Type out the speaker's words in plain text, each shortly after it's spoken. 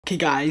Okay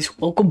guys,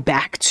 welcome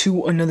back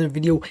to another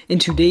video. In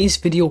today's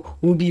video,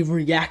 we'll be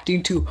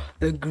reacting to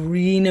the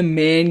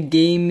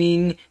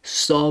GreenManGaming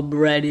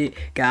subreddit.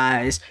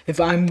 Guys,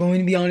 if I'm going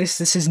to be honest,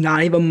 this is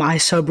not even my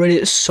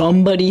subreddit.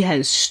 Somebody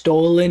has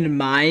stolen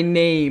my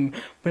name,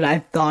 but I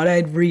thought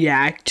I'd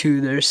react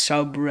to their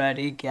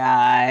subreddit,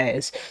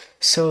 guys.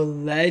 So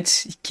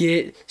let's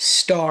get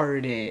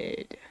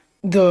started.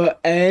 The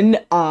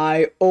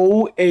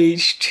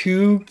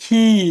NIOH2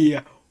 key.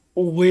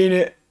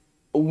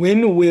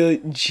 When will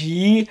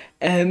GMG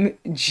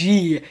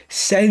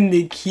send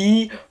the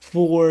key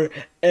for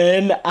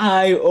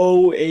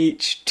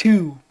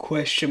NIOH2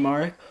 question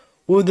mark?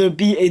 Will there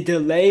be a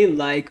delay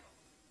like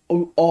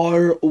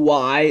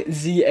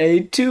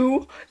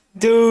RYZA2?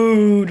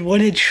 Dude,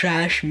 what a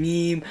trash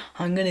meme.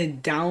 I'm gonna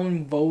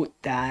downvote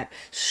that.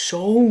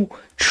 So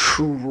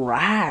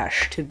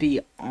trash, to be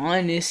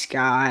honest,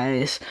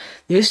 guys.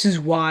 This is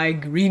why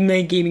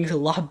GreenManGaming is a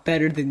lot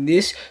better than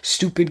this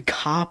stupid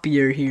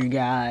copier here,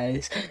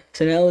 guys.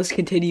 So now let's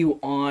continue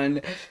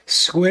on.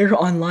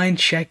 Square Online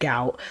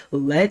checkout.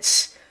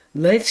 Let's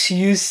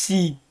use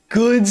the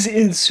goods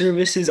and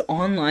services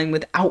online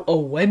without a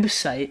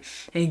website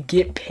and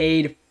get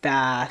paid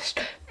fast.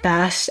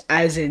 Fast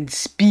as in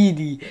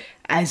speedy,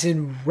 as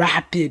in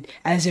rapid,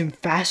 as in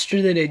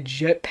faster than a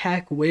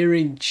jetpack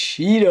wearing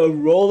cheetah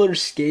roller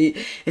skate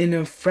in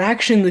a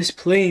fractionless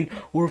plane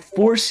where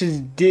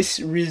forces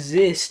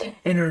resist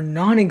and are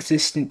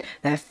non-existent.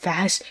 That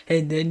fast,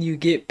 and then you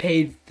get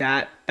paid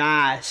that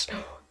fast.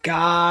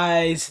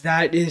 Guys,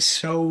 that is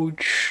so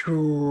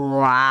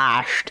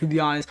trash, to be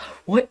honest.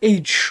 What a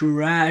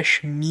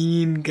trash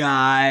meme,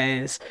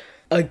 guys.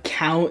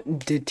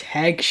 Account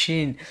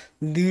detection,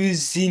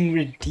 losing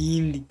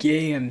redeemed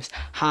games.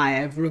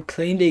 Hi, I've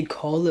reclaimed a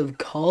Call of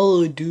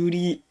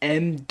Duty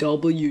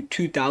MW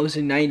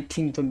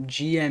 2019 from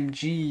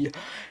GMG,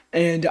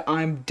 and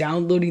I'm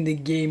downloading the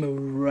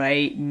game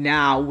right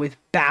now with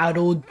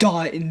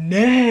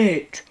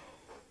Battle.net.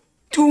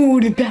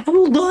 Dude,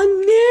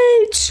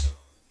 Battle.net!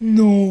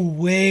 No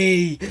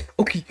way.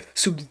 Okay,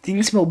 so the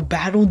things about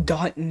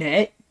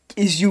Battle.net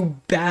is you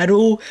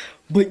battle,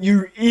 but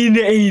you're in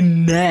a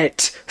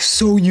net,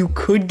 so you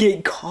could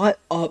get caught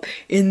up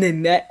in the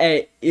net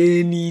at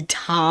any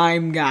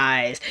time,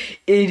 guys.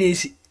 It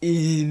is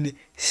insane.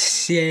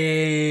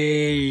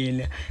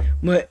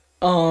 But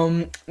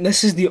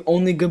this is the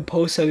only good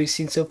post that we've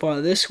seen so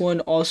far. This one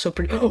also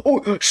pretty.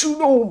 Oh shoot,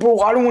 no, bro,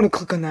 I don't want to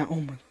click on that. Oh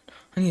my god,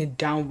 I need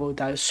to downvote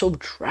that. It's so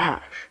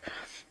trash.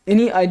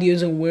 Any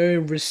ideas on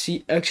where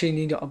actually I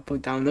need to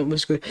upvote down, that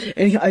was good.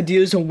 Any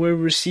ideas on where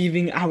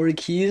receiving our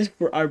keys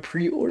for our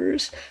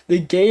pre-orders? The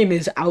game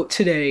is out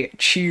today.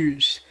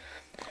 Cheers.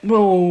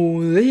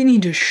 Bro, they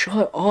need to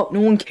shut up.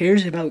 No one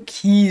cares about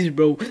keys,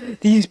 bro.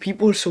 These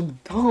people are so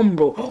dumb,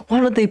 bro.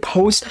 Why don't they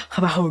post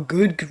about how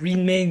good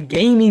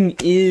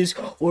GreenManGaming is?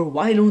 Or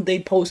why don't they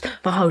post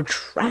about how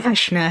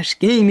trash Nash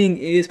Gaming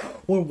is?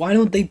 Or why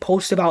don't they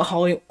post about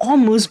how I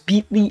almost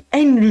beat the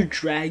Ender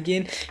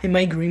Dragon in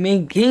my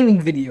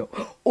GreenManGaming video?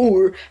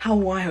 Or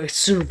how I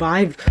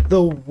survived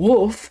the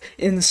wolf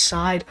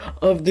inside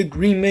of the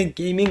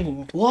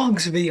GreenManGaming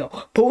vlogs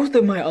video. Both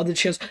of my other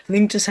channels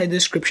linked inside the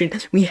description.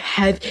 We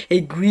have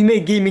a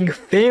GreenManGaming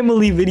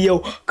family video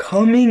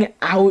coming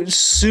out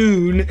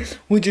soon,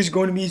 which is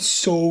going to be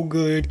so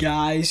good,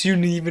 guys. You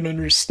don't even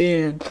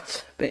understand.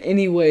 But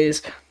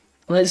anyways,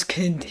 let's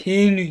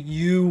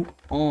continue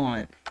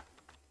on.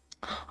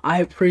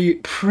 I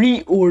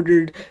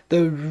pre-ordered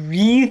the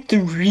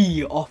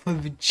Re3 off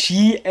of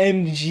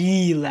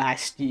GMG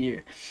last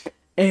year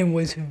and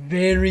was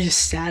very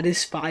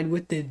satisfied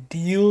with the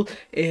deal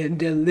and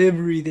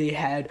delivery they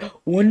had,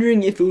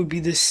 wondering if it would be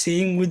the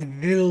same with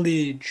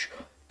Village.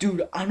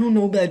 Dude, I don't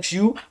know about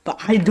you,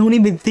 but I don't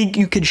even think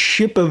you could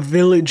ship a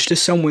Village to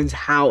someone's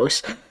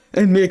house.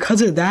 And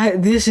because of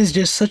that, this is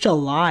just such a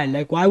lie.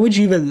 Like, why would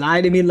you even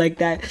lie to me like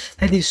that?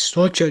 That is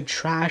such a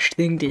trash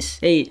thing to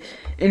say.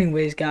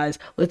 Anyways, guys,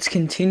 let's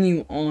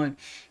continue on.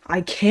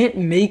 I can't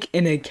make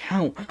an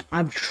account.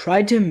 I've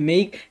tried to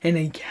make an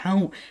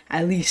account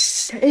at least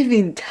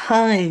 7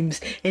 times,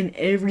 and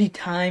every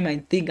time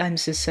I think I'm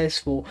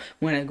successful.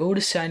 When I go to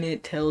sign in,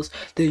 it tells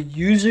the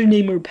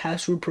username or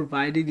password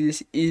provided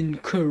is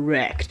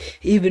incorrect,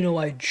 even though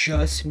I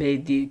just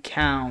made the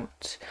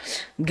account.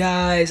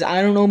 Guys,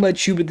 I don't know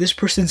about you, but this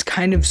person's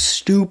kind of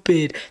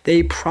stupid.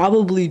 They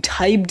probably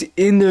typed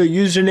in their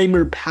username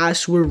or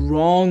password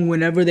wrong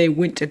whenever they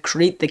went to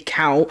create the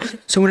account.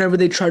 So whenever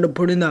they try to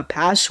put in the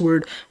password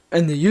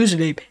and the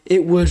username,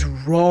 it was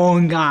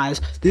wrong,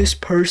 guys. This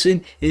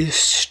person is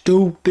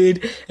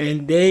stupid,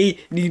 and they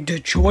need to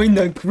join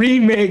the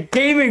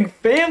GreenManGaming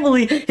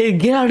family and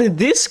get out of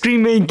this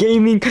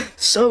GreenManGaming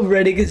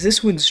subreddit, because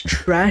this one's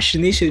trash,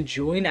 and they should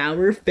join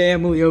our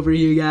family over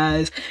here,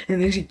 guys.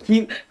 And they should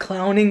keep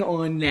clowning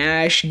on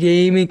Nash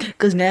Gaming,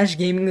 because Nash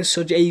Gaming is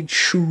such a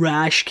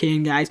trash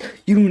can, guys.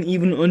 You don't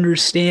even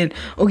understand.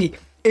 Okay,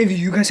 if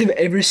you guys have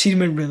ever seen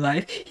him in real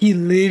life, he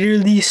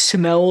literally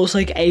smells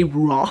like a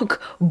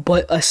rock,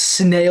 but a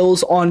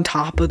snail's on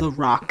top of the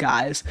rock,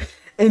 guys.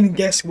 And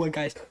guess what,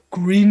 guys?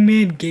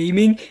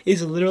 GreenManGaming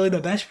is literally the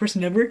best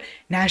person ever.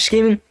 Nash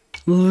Gaming,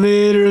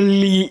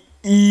 literally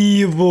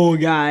evil,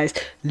 guys.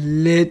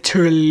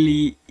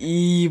 Literally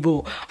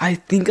evil. I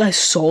think I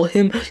saw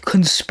him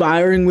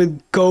conspiring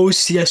with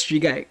ghosts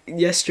yesterday,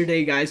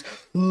 guys.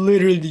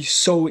 Literally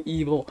so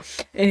evil.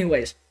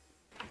 Anyways,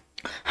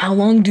 how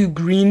long do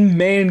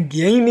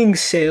GreenManGaming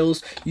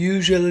sales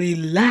usually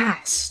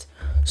last?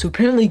 So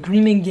apparently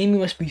GreenManGaming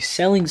must be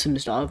selling some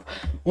stuff.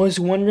 Was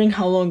wondering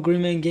how long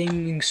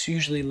GreenManGaming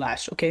usually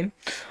lasts. Okay,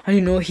 I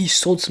didn't know he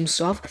sold some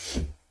stuff.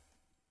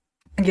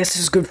 I guess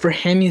this is good for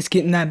him. He's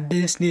getting that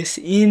business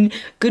in.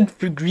 Good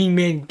for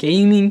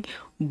GreenManGaming.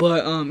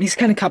 But he's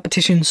kind of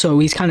competition, so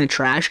he's kind of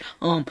trash.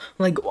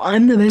 Like,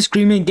 I'm the best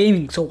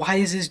GreenManGaming, so why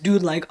is this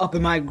dude like up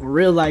in my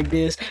grill like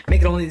this,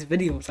 making all these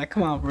videos? Like,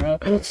 come on, bro.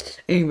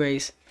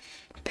 Anyways,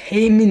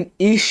 payment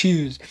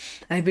issues.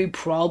 I have a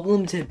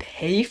problem to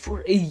pay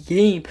for a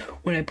game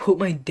when I put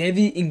my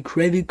debit and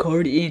credit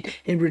card in.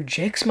 It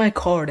rejects my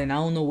card and I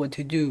don't know what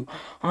to do.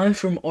 I'm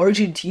from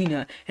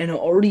Argentina and I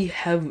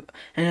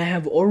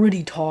have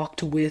already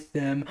talked with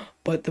them,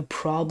 but the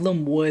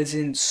problem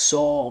wasn't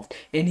solved.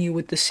 Any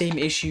with the same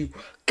issue.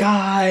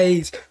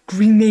 Guys,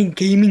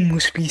 GreenManGaming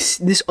must be,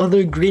 this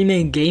other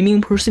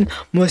GreenManGaming person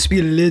must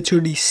be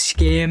literally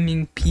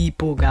scamming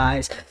people,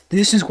 guys.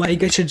 This is why you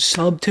guys should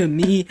sub to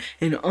me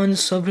and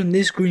unsub from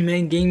this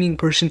GreenManGaming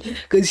person,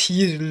 because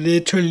he is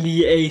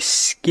literally a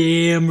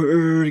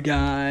scammer,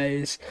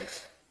 guys.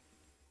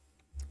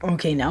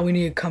 Okay, now we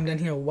need to come down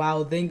here.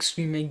 Wow, thanks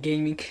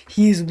GreenManGaming.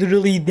 He is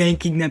literally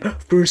thanking them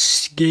for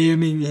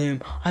scamming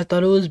him. I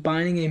thought it was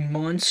buying a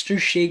Monster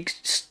Shake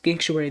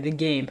Sanctuary, the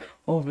game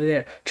over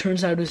there.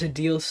 Turns out it was a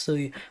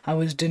DLC. I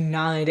was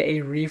denied a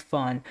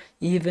refund,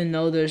 even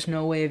though there's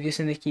no way of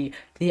using the key.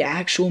 The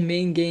actual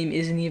main game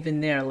isn't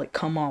even there. Like,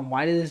 come on,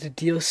 why is the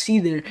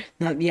DLC there,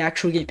 not the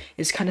actual game?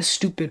 It's kind of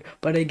stupid,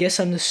 but I guess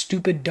I'm the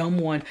stupid dumb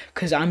one,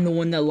 because I'm the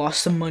one that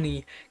lost the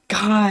money.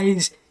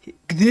 Guys,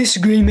 this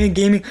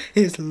GreenManGaming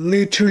is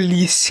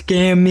literally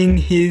scamming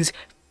his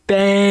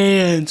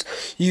fans.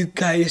 You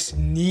guys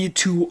need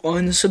to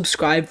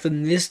unsubscribe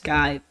from this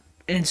guy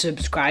and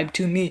subscribe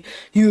to me.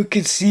 You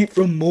can see it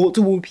from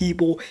multiple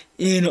people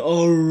in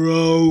a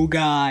row,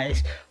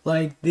 guys.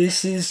 Like,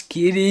 this is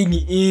getting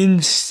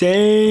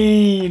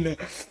insane.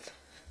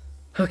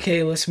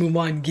 Okay, let's move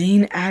on.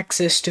 Gain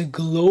access to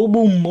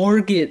global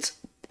markets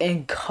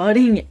and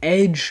cutting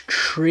edge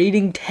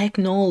trading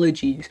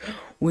technologies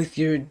with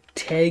your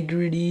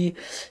Integrity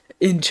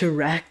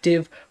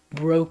Interactive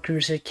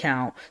Brokers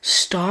account.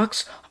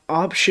 Stocks,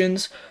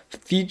 options,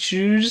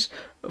 futures,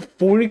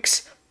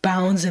 forex,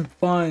 bonds, and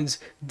funds.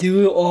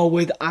 Do it all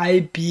with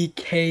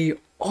IBKR.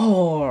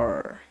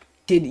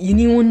 Did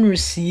anyone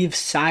receive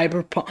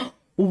Cyberpunk?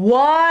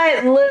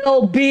 What,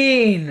 Little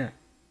Bean?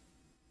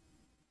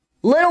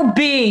 Little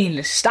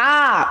Bean,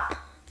 stop!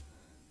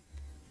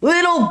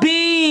 Little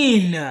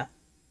Bean!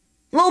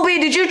 Little Bean,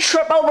 did you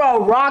trip over a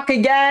rock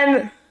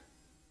again?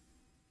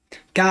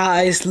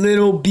 Guys,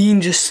 Little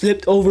Bean just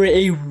slipped over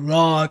a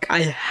rock.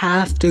 I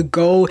have to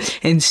go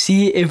and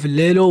see if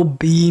Little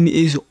Bean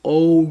is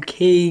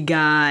okay,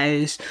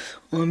 guys.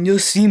 You'll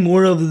see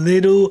more of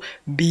Little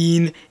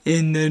Bean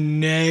in the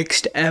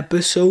next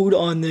episode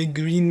on the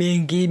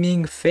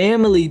GreenManGaming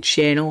family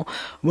channel.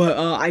 But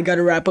I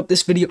gotta wrap up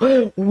this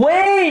video.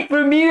 Wait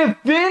for me to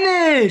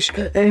finish.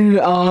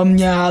 And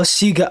yeah, I'll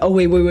see you guys. Oh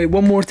wait,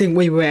 one more thing.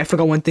 Wait, I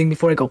forgot one thing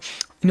before I go.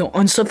 You know,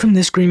 unsub from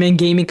this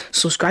GreenManGaming,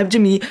 subscribe to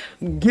me,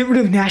 get rid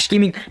of Nash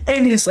Gaming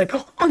and his life,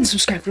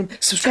 unsubscribe from him,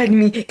 subscribe to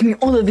me, give me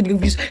all the video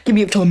views, give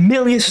me up to 1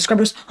 million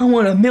subscribers. I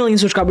want 1 million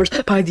subscribers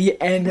by the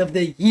end of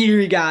the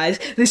year, guys.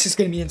 This is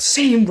gonna be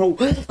insane, bro.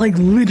 Like,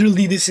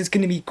 literally, this is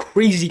gonna be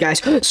crazy,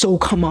 guys. So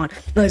come on,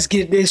 let's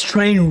get this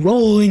train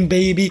rolling,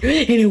 baby.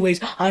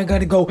 Anyways, I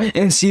gotta go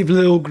and see if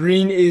Little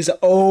Green is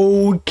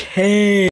okay.